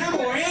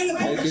Campbell ran the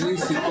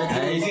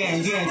He's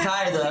getting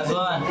tired though, that's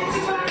why.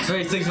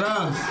 36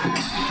 rounds.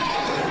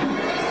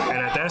 And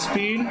at that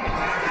speed,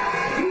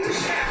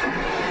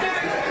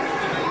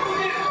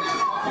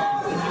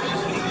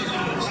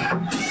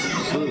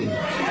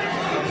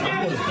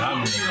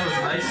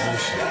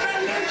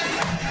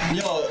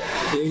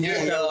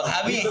 Yo,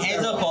 I be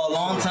hands up for a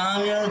long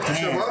time, yo.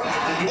 Damn.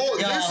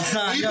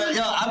 Son, yo,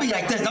 I be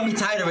like this. I'll be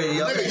tired already,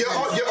 yo. Nigga,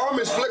 your arm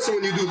is flexing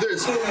when you do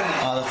this. Oh,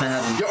 that's not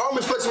happening. Your arm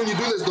is flexing when you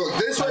do this, dog.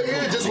 This right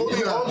here, just holding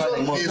your arms up,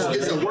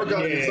 is a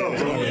workout in itself,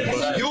 bro.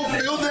 You'll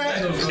feel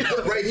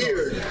that right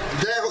here.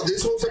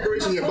 This whole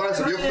separation in your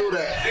bicep, you'll feel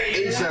that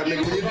ASAP,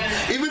 nigga. When you,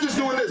 even just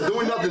doing this,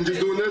 doing nothing, just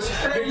doing this,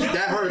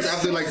 that hurts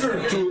after like a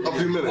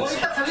few minutes.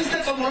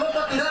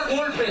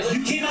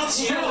 You came out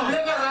strong.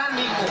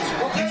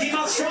 You came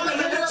out strong and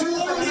never too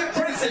overly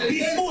aggressive.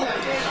 Be smart.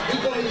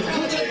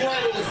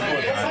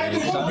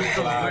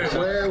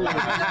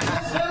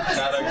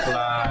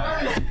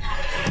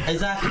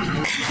 Exactly. And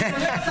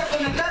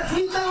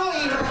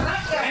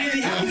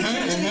you have to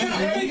catch me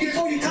early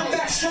before you come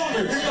back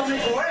stronger.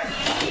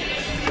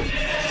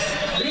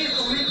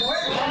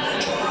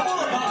 All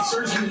about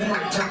surgery more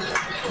in terms of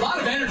a lot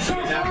of energy.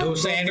 Do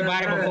say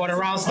anybody before the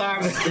round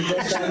starts?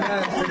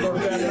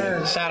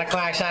 Shot a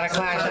clock, shot a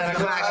clock, shot a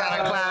clock, shot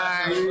a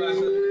clock.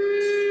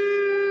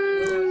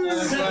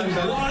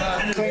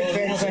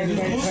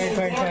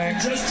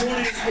 Just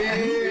joining.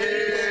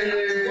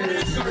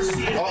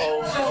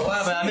 What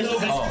happened? I missed it.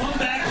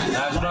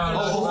 Last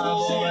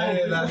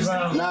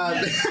round. Nah.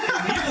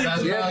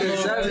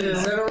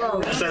 Seven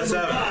rounds. Said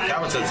 7. That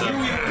one said 7.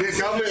 Yeah,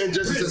 Calvin and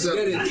Jesse said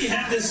 7. I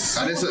didn't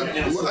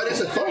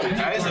say 5.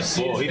 I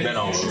said 4. He been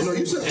on. No,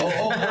 you said 4.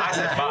 I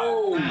said 5.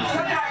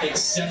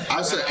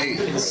 I said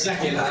 8.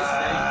 Second.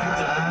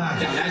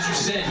 knockdown. As you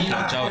said, he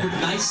recovered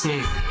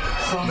nicely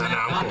from that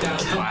knockdown.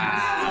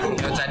 Wow.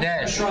 What's that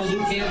there?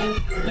 Luke Campbell.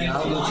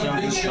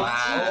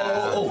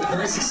 Wow.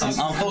 Very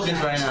successful. I'm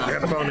focused right now. I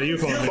got the phone to you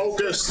phone.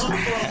 Focus. That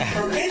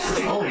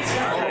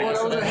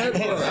was a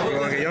headbutt. You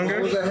want to get younger?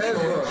 That was a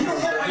headbutt.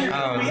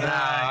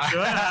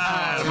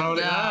 Oh,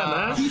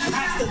 no. He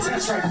passed the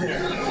test right there.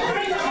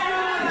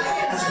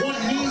 That's one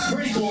mean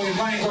pretty boy in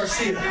Ryan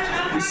Garcia.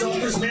 We saw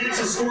this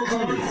manager's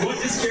scorecard. What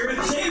does Garrett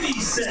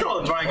Davies say? He's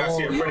called Ryan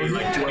Garcia pretty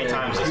like 20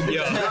 times this week.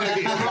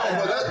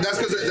 That's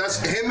because that's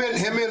him and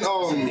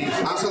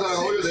Asada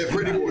Oyo, they're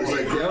pretty boys.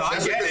 Like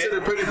that's what they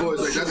consider pretty boys.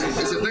 Like that's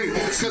it's a thing.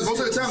 Because most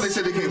of the time they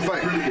say they can't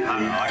fight.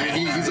 And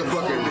he's a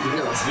fucking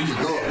he's a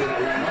dog.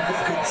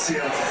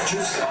 Garcia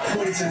just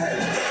points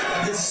ahead.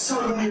 There's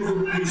so many of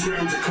these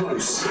rounds are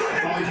close.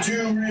 I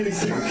do really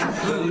think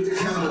that Luke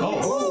Campbell.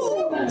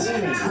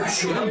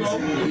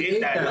 Ate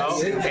that,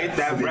 no? Ate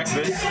that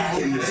breakfast.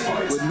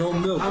 With no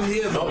milk. I'm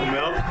here, No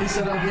milk. He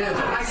said I'm here.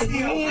 I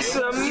need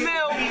some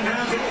milk.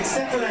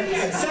 Except for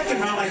that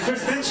second round, like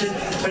Chris mentioned,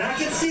 but I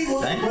can see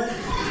what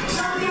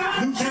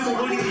Luke Campbell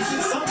winning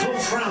some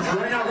close rounds. But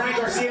right now, Ryan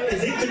Garcia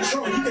is in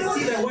control. You can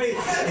see that way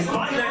his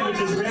body language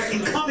is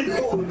reacting, coming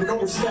forward with no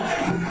respect.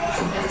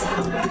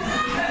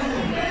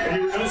 And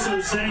he was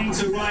also saying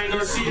to Ryan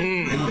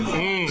Garcia.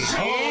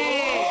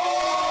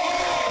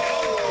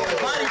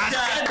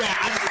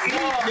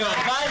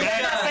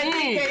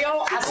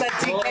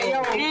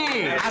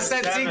 I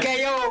said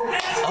TKO.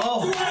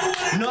 Oh,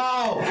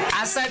 no.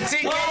 I said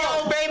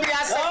TKO, baby.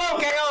 I said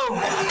TKO.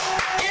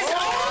 It's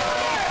over.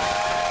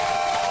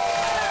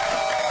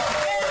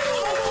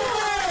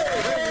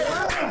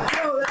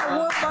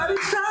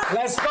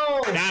 Let's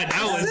go. That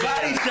was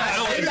Body shot.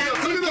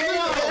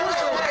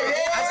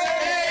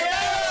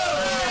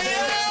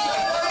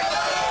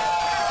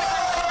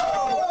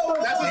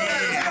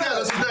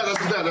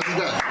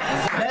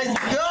 Let's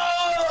go.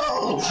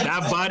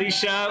 that body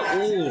shot.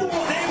 Ooh.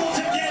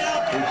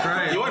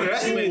 You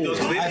underestimated those.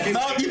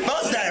 You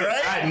felt that,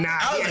 right?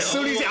 Nah. As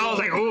soon as I was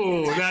like,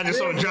 ooh, that just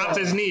so dropped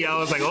his knee. I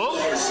was like, oh.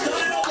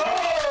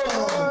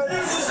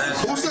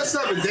 Who said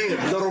 7? Damn.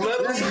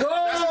 Let's go.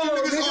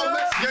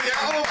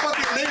 Y'all all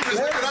fucking neighbors.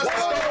 Look at us.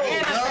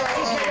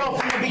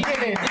 From the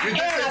beginning. And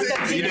I said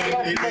TKO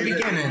from the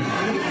beginning.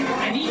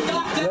 And he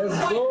knocked it. Let's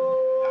go.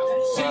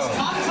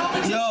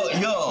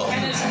 Yo.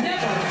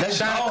 Let's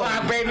Shot go.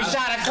 o'clock, baby.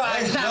 Shot o'clock.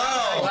 Let's go.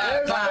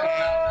 Shot o'clock, yo.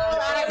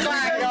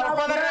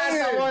 For the rest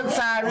of one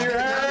time, you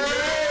heard?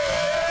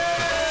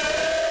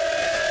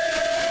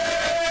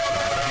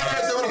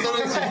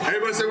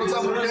 Everybody say what's up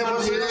with the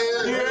camera. Say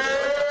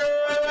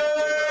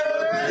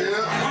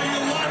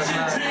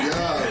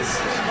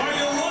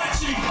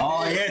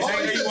Oh, yeah.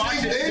 Take it. You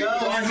watch it. Oh,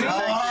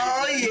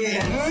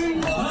 yeah.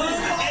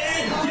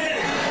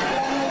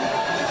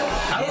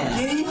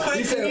 He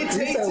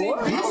said what?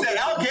 He said, I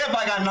don't care if I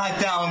got knocked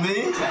down,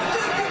 man.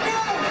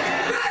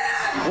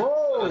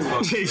 Whoa.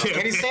 Can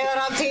he say that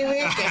on TV?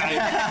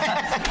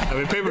 I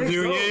mean,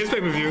 pay-per-view. Yeah, it's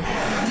pay-per-view.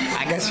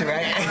 I guess you're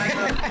right.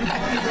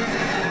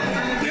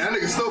 yeah, that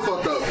nigga still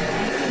fucked up.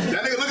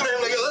 That nigga looking at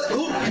him like,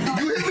 who?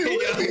 You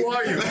hit me? Who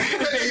are you?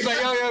 He's like,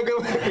 yo, go.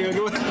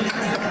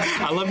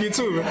 I love you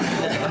too, bro.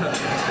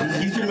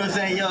 He's pretty much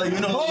saying, yo, you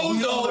know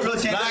the real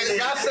champion.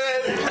 Like I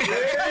said,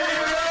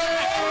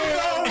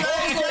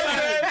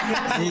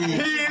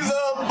 He's a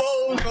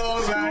bozo,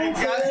 like I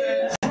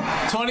said.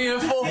 20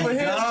 and 4 for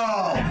him.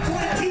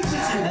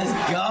 Let's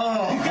go.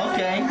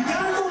 Okay.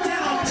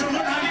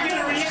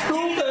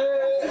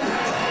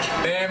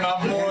 Damn, my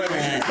boy.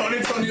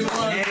 2021.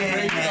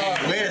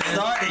 Way to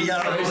start it,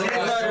 y'all. Way to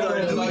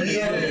start it.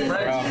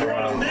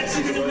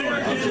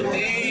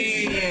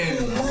 Damn.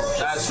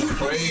 That's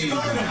crazy.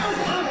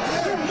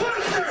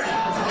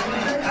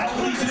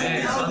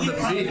 Man,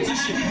 undefeated.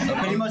 So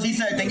pretty much he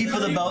said, thank you for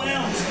the belt.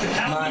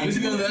 He's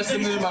gonna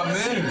underestimate my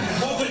man.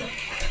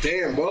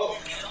 damn, bro.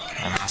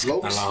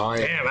 Lopes.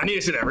 Damn, I need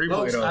to see that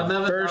replay though. I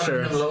never for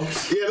sure.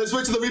 Yeah, let's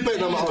wait till the replay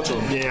and then my outro.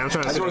 Yeah, I'm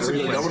trying to see the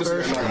replay. I want to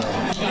see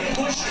it.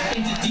 Pushed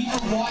into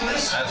deeper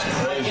waters. That's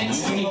crazy. You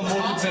think I'm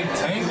going to take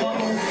tank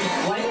level?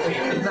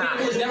 Lightweight. Nah.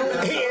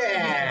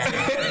 Yeah.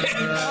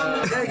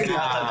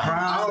 I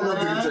don't know if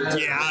you can take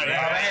Yeah,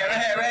 yeah.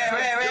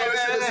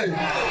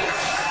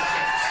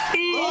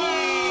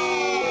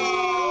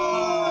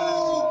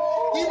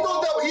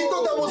 He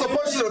thought that was a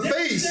punch to the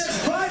face.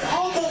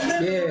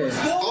 Yeah.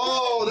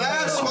 Oh,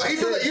 that's why. He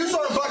thought you saw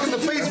him blocking the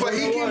face, but he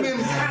came in.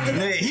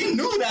 Man, he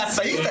knew that,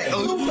 so he's like,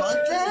 oh, you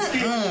fucked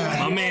that?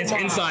 My man's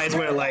insides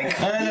went like.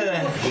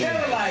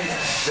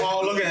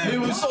 Oh, look at him. He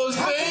was so his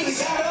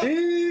face.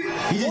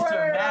 He just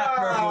turned that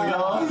purple,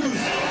 y'all.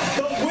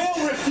 The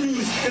will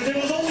refused because it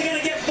was only going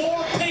to get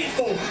more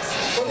painful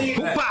for the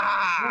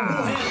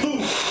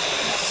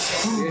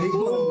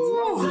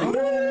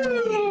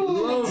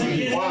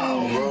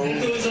Wow, bro.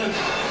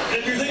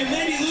 If you're thinking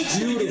maybe Luke's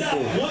going to get up,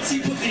 once he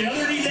put the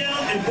other knee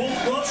down and both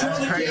gloves were on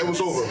the Yeah, it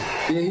was over.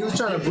 Yeah, he was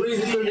trying to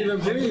breathe. He couldn't even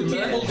breathe, man.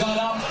 Campbell got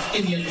up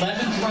in the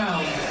 11th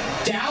round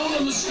down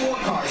on the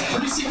scorecards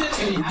pretty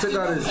significantly. He took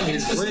out his win.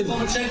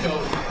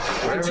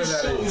 It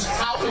just shows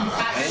how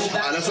impactful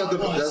that that's not the.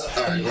 That's,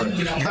 all right.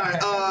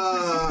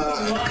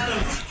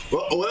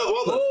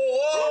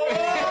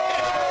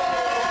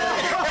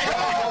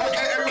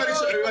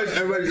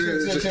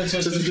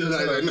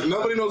 Everybody,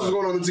 nobody knows what's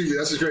going on the TV.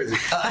 That's just crazy.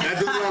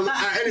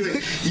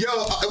 Anyway, yo,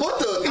 what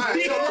the?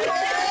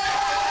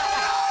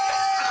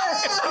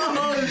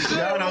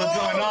 Y'all know what's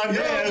going on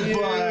there,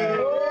 but.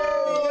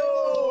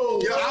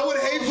 Yo, I would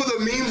hate for the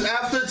memes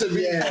after to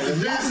be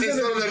this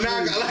instead of the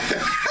knockout.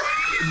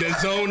 The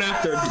zone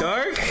after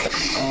dark.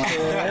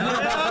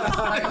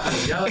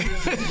 Yo,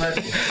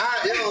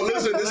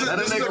 listen, this is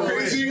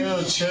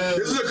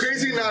a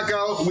crazy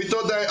knockout. We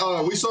thought that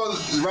we saw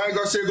Ryan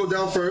Garcia go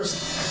down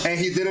first, and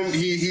he didn't.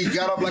 He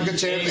got up like a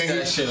champ. And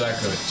that shit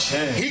like a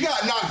champ. He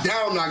got knocked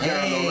down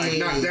though, like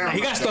knocked down.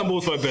 He got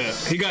stumbled for a bit.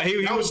 He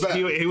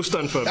was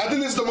stunned for a bit. I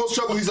think this is the most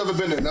trouble he's ever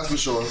been in. That's for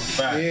sure.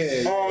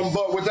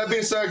 But with that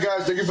being said,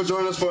 guys, thank you for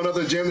joining us for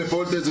another Jam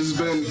Deportes. This has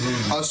been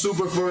a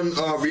super fun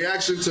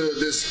reaction to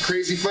this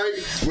crazy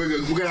fight. We're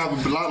gonna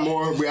have a lot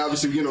more. We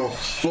obviously,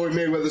 Floyd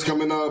Mayweather's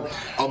coming up.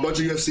 A bunch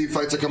of UFC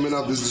fights are coming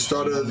up. This is the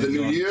start of the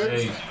new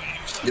year.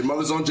 Your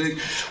mother's on, Jake.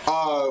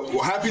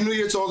 Happy New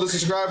Year to all the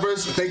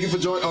subscribers. Thank you for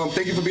joining.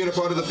 Thank you for being a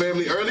part of the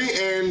family early.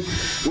 And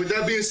with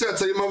that being said,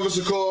 tell your mothers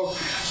to call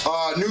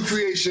New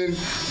Creation,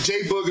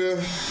 Jay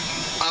Booger,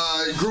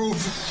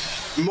 Groove,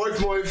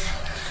 Murph,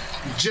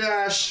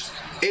 Jash,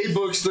 A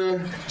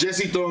Bookster,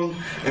 Jesse Thong,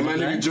 and my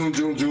nigga June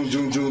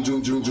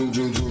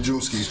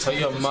Ski. Tell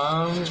your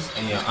moms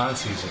and your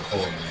aunties to call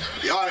me.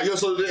 Alright, yo,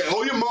 so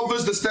all your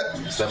mothers, the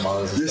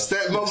stepmothers, and the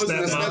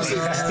stepsisters.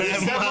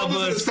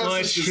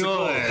 For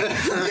sure.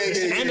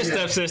 And the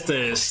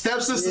stepsisters.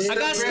 Stepsisters. I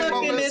got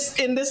stuck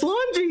in this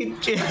laundry. In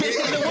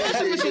the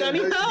washing machine. I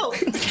need help.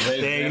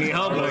 They need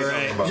help,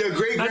 right? Your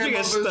great How'd you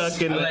get stuck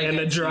in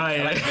the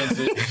dryer?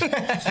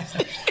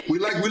 We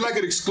like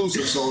it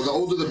exclusive, so the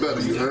older the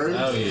better. You heard?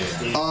 Oh yeah.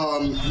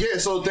 Yeah.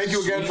 So thank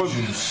you again for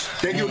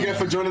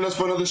joining us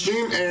for another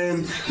stream.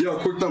 And yo,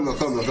 quick thumbnail.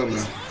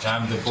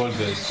 Jam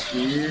Deportes.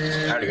 Yeah.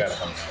 I already got a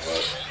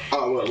thumbnail.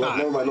 Oh, well,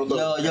 never mind. No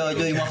thumbnail. Yo,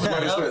 you want to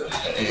put it up?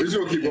 We're just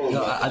gonna keep going.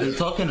 Are you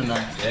talking or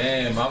not?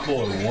 Damn, my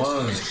boy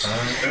won,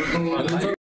 son.